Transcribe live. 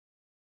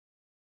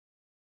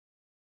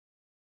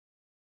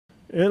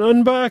And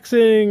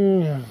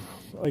unboxing!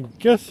 I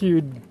guess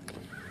you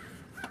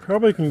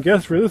probably can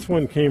guess where this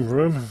one came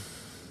from.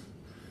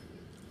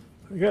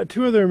 I got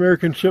two other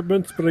American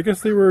shipments, but I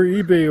guess they were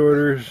eBay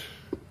orders.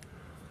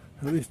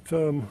 At least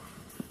on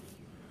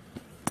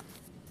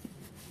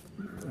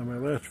my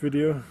last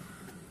video.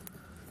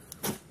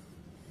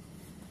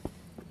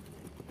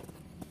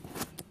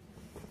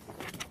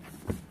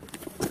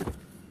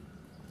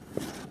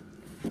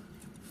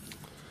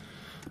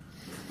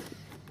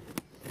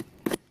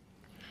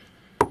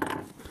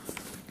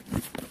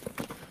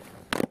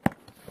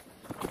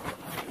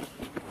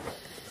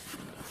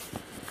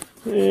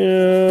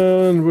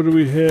 And what do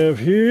we have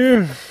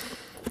here?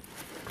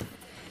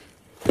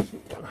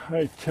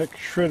 High-tech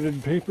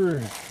shredded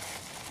paper.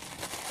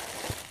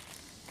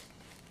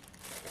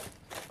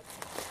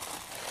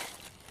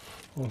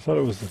 Well, I thought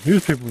it was the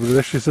newspaper, but it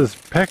actually says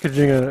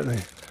packaging on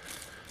it.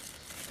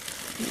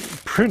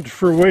 Print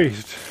for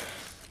waste.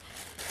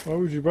 Why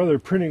would you bother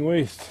printing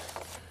waste?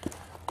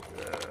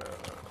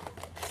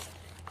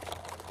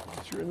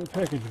 Unless you're in the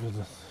package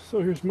business.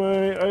 So here's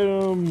my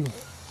items.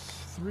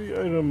 3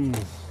 items.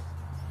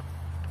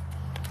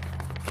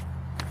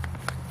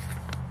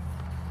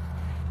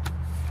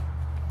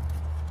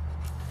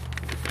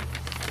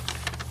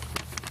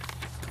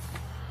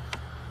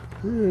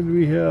 And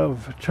we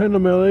have China,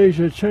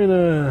 Malaysia,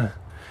 China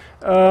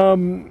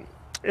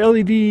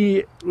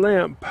LED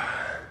lamp.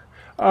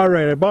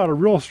 Alright, I bought a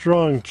real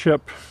strong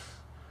chip.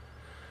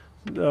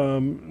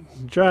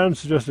 John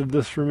suggested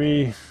this for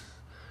me.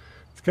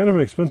 It's kind of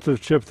an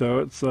expensive chip though.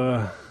 It's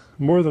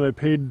more than I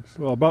paid,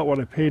 well, about what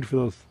I paid for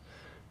those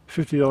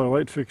 $50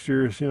 light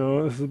fixtures. You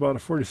know, this is about a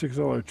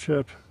 $46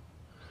 chip.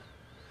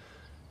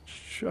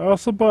 I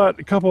also bought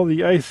a couple of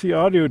the IC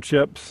audio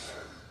chips.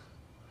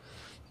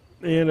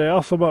 And I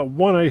also bought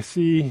one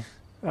IC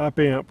op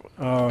amp,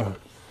 a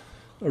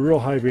real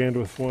high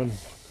bandwidth one.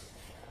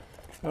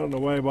 I don't know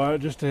why I bought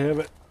it, just to have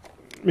it,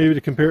 maybe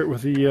to compare it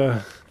with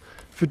the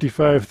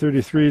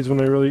 5533s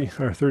when I really,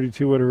 or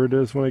 32, whatever it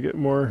is, when I get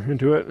more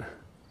into it.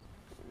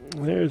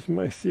 There's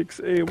my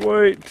 6A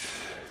white.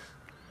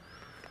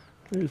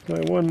 There's my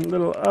one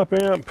little op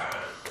amp. I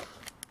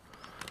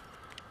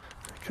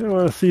kind of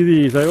want to see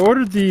these. I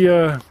ordered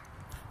the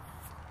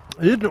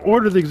I didn't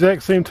order the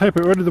exact same type.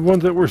 I ordered the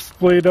ones that were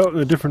splayed out in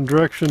a different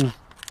direction.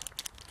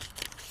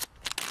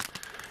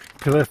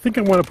 Because I think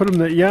I want to put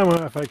them in the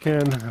Yamaha if I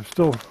can. I'm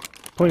still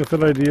playing with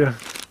that idea.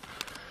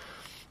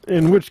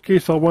 In which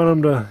case I'll want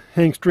them to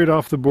hang straight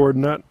off the board,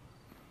 not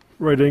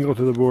right angle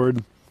to the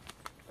board.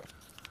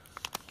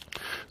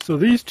 So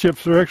these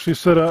chips are actually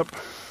set up.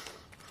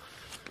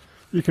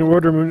 You can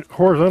order them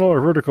horizontal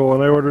or vertical,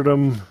 and I ordered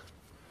them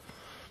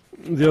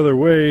the other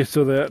way,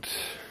 so that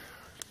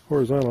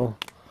horizontal.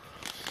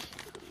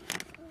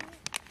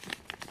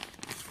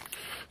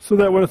 So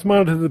that when it's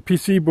mounted to the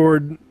PC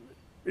board,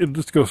 it'll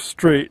just go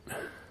straight.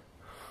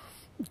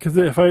 Because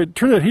if I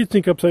turn that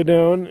heatsink upside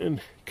down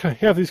and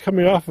have these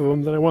coming off of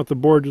them, then I want the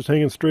board just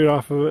hanging straight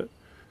off of it.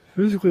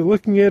 Physically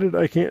looking at it,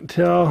 I can't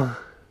tell.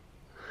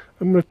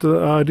 I'm going to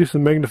have to do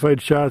some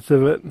magnified shots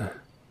of it.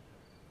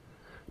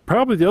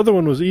 Probably the other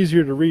one was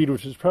easier to read,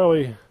 which is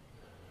probably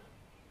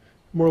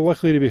more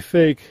likely to be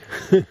fake.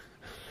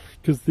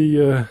 Because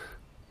the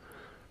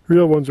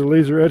real ones are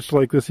laser etched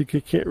like this, you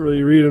can't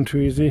really read them too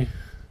easy.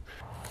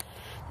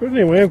 But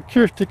anyway, I'm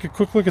curious to take a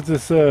quick look at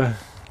this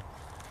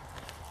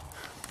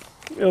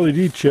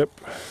LED chip.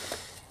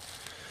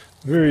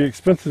 Very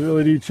expensive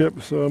LED chip,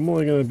 so I'm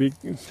only going to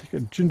take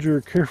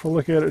a careful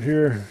look at it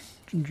here.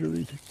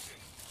 Gingerly take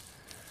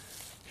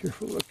a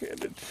careful look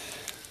at it.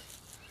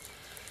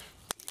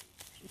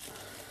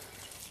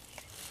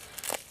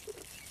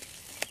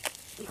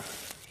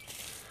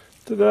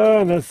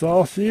 Ta-da, and that's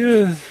all she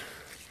is.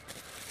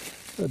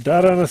 A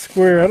dot on a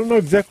square. I don't know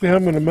exactly how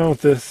I'm going to mount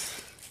this.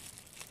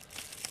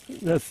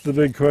 That's the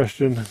big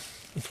question.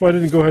 That's why I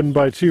didn't go ahead and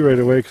buy two right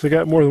away, because I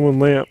got more than one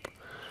lamp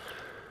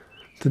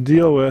to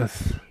deal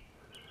with.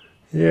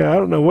 Yeah, I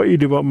don't know what you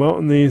do about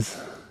mounting these.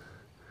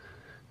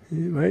 It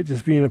might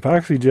just be an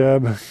epoxy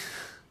job.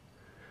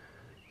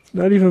 It's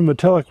not even a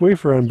metallic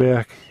wafer on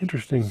back.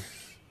 Interesting.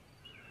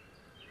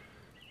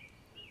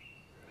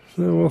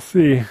 So we'll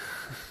see.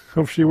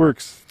 Hope she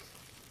works.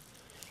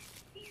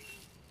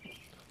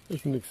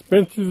 It's an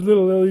expensive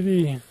little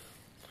LED.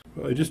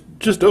 Well, I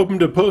just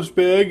opened a post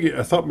bag.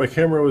 I thought my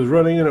camera was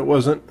running and it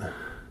wasn't.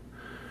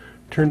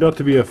 Turned out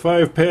to be a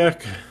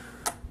 5-pack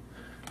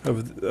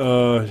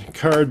of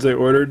cards I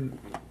ordered.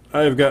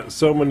 I've got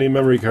so many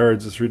memory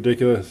cards, it's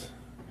ridiculous.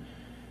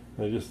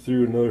 I just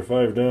threw another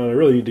 5 down. I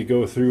really need to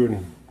go through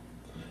and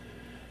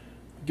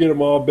get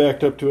them all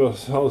backed up to a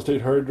solid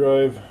state hard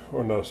drive,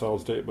 or not a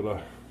solid state, but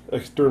a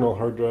external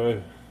hard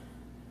drive,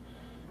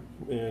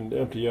 and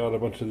empty out a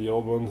bunch of the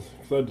old ones,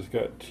 because I just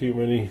got too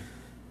many.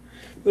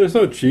 They're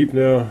so cheap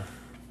now.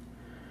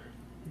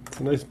 It's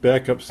nice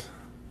backups.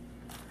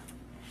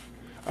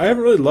 I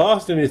haven't really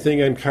lost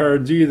anything on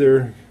cards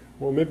either.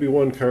 Well, maybe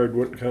one card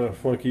went kind of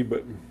funky,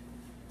 but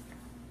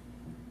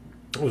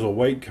it was a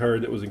white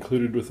card that was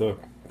included with a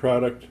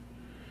product.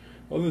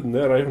 Other than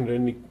that, I haven't had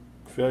any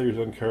failures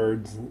on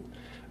cards.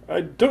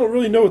 I don't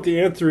really know what the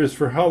answer is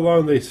for how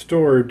long they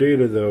store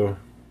data, though.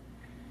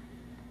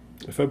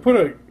 If I put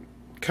a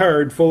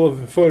card full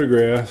of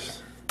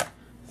photographs,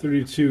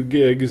 32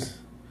 gigs,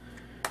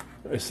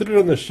 I sit it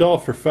on the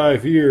shelf for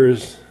 5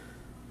 years,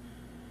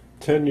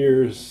 10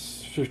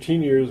 years,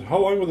 15 years, how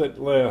long will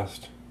that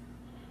last?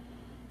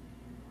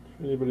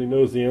 If anybody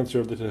knows the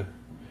answer, I'd like to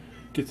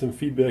get some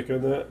feedback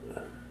on that.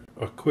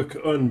 A quick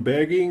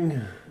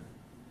unbagging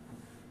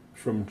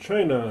from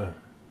China.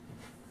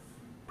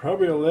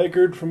 Probably a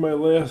laggard from my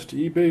last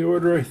eBay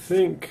order, I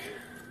think.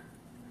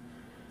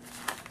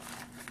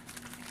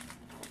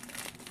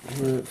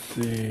 Let's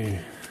see.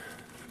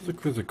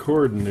 Look, there's a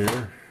cord in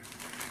there.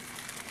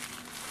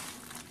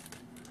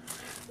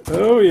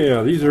 Oh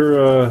yeah, these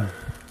are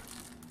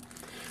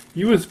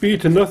USB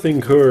to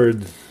nothing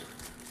cords.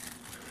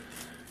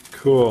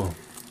 Cool.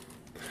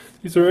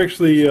 These are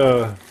actually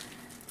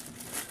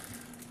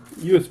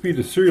USB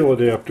to serial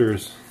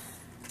adapters.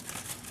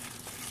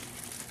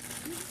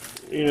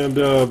 And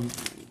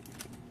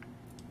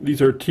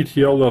these are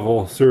TTL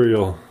level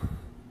serial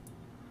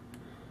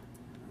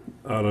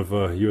out of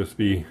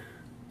USB.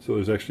 So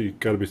there's actually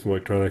got to be some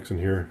electronics in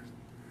here.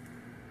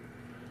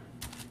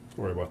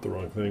 Sorry about the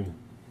wrong thing.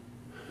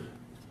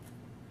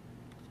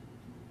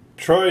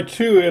 Try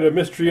 2 at a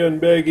mystery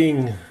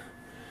unbagging.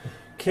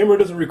 Camera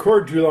doesn't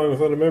record too long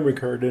without a memory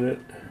card in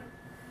it.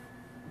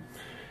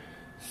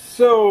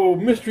 So,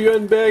 mystery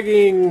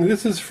unbagging.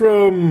 This is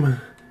from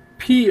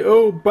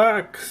P.O.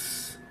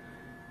 Box,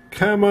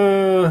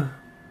 comma,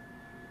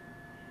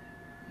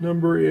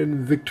 number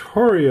in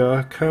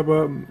Victoria,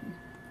 comma,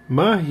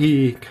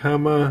 Mahi,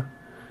 comma,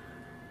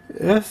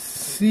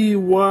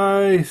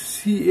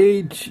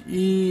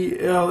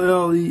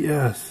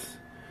 SCYCHELLES.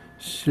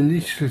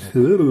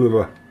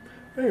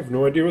 I have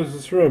no idea what this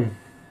is from.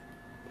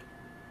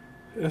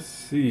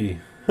 SC.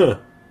 Huh.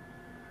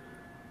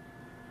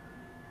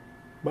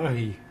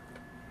 Mahi.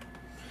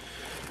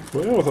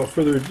 Well, without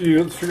further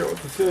ado, let's figure out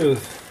what this is.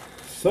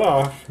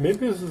 Soft.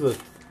 Maybe this is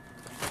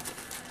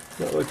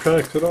not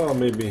electronics at all,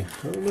 maybe.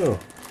 I don't know.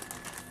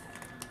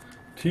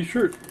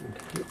 T-shirt.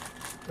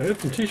 I had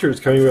some t-shirts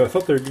coming, but I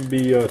thought there would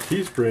be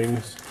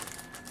Teesprings.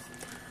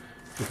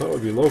 I thought it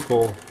would be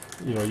local,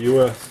 you know,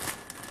 US.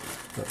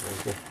 Not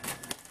local.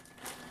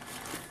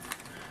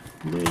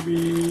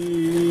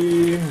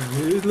 Maybe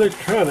it is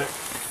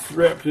electronics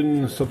wrapped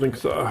in something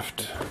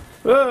soft.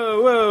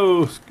 Whoa,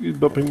 whoa! Excuse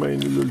bumping my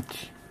little.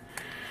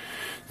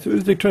 So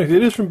it's electronics.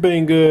 It is from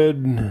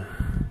Banggood.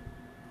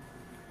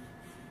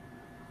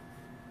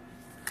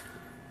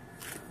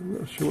 I'm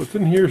not sure what's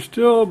in here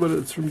still, but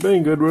it's from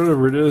Banggood,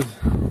 whatever it is.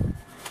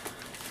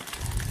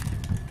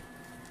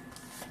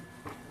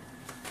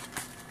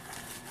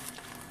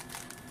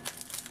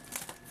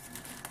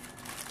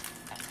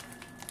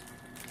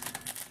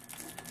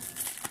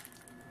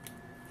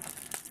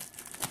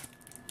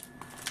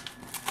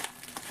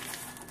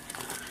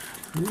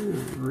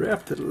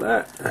 Wrapped it a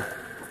lot.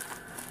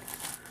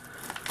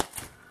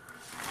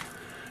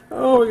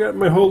 Oh, I got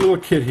my whole little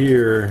kit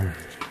here.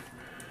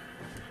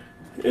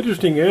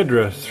 Interesting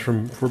address for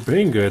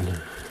Banggood.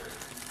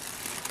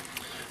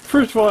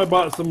 First of all, I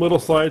bought some little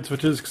slide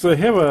switches because I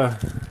have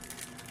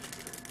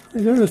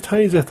they're not as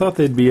tiny as I thought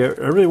they'd be. I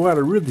really want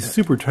a really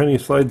super tiny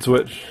slide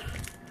switch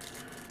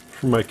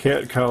for my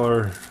cat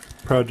collar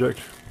project.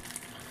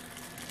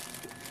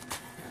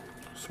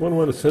 Someone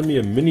want to send me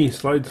a mini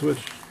slide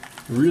switch?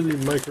 Really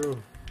micro.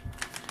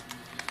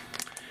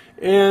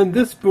 And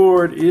this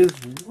board is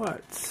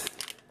what?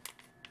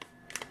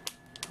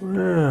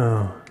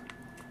 Wow.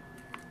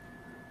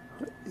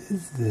 What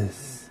is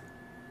this?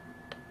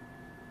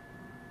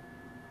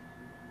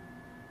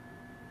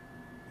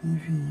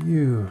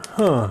 EVU.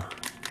 Huh.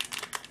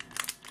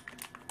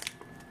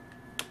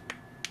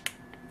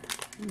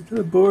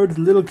 The board's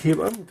little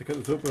cable. I'm going to cut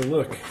this open and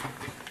look.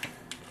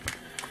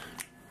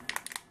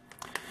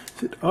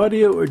 Is it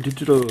audio or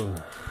digital?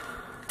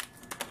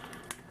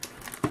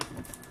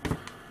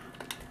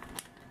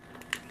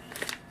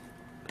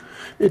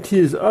 It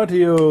is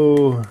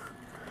audio.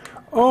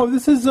 Oh,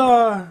 this is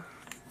wow,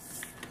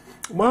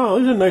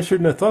 these are nicer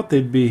than I thought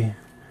they'd be.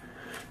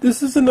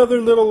 This is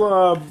another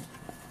little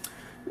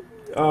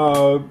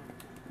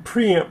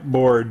preamp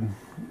board.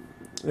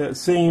 That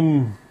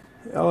same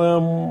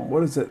LM,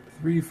 what is it?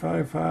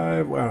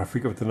 355. Wow, I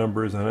forget what the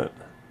number is on it.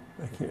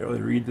 I can't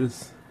really read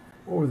this.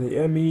 Or the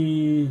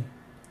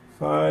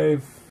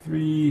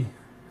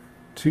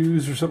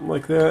ME532s or something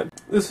like that.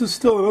 This is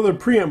still another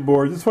preamp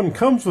board. This one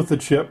comes with the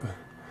chip.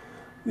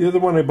 The other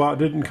one I bought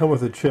didn't come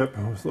with a chip.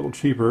 It was a little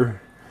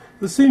cheaper.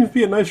 This seems to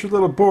be a nicer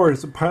little board.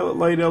 It's a pilot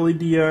light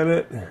LED on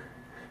it.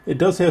 It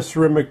does have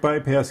ceramic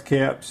bypass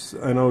caps.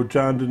 I know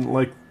John didn't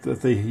like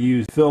that they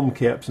used film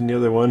caps in the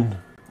other one.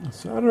 The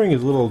soldering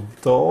is a little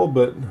dull,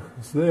 but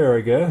it's there,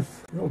 I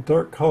guess. Real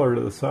dark color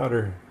to the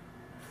solder.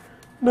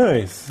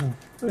 Nice.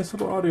 Nice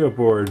little audio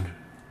board.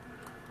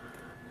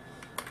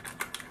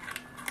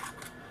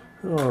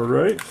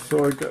 Alright,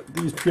 so I got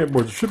these preamp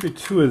boards. There should be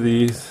 2 of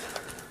these.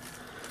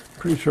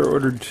 Pretty sure I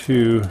ordered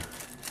 2.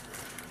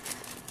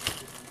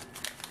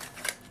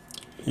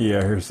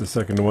 Yeah, here's the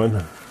second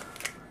one.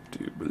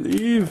 Do you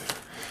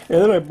believe?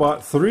 And then I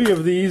bought 3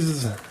 of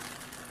these.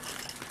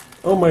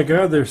 Oh my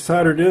god, they're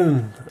soldered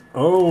in.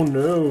 Oh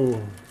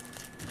no.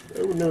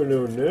 Oh no,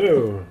 no,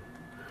 no.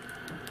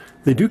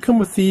 They do come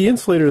with the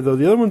insulator though.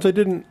 The other ones I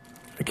didn't.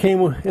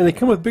 And they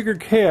come with bigger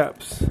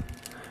caps.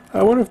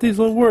 I wonder if these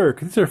will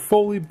work. These are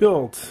fully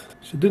built.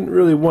 Which I didn't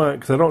really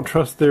want because I don't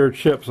trust their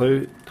chips.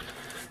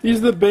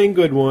 These are the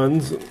Banggood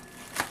ones.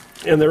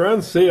 And they're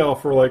on sale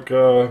for like,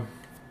 God,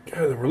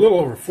 they were a little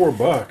over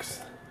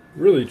 $4.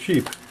 Really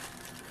cheap.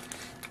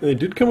 And they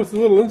did come with a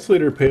little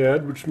insulator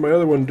pad, which my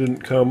other one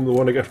didn't come, the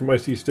one I got from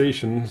IC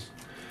Stations.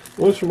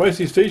 The ones from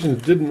IC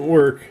Stations didn't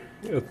work,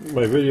 as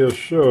my videos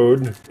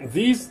showed.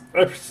 These,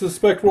 I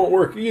suspect, won't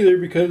work either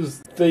because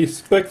they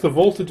spec the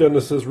voltage on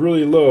this as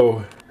really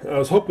low. I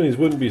was hoping these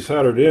wouldn't be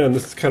soldered in.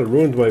 This kind of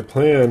ruins my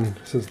plan,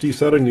 since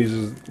desoldering these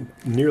is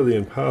nearly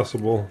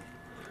impossible.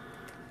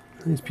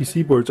 These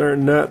PC boards are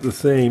not the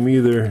same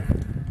either.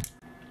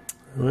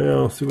 Well,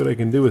 I'll see what I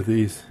can do with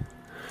these.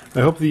 I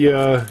hope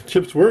the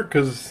chips work,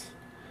 because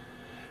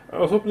I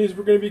was hoping these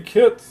were going to be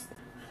kits.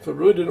 So I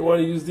really didn't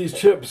want to use these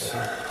chips.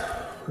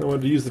 I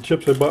wanted to use the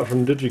chips I bought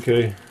from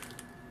DigiK.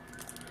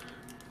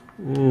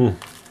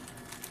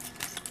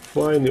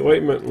 Fly in the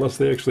ointment unless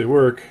they actually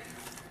work.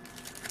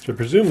 Which I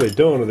presume they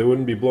don't, or they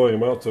wouldn't be blowing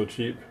them out so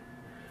cheap.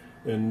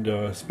 And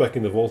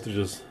speccing the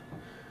voltages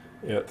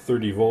at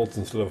 30 volts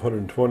instead of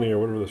 120 or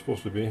whatever they're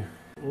supposed to be.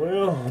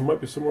 Well, there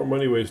might be some more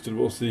money wasted,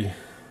 we'll see.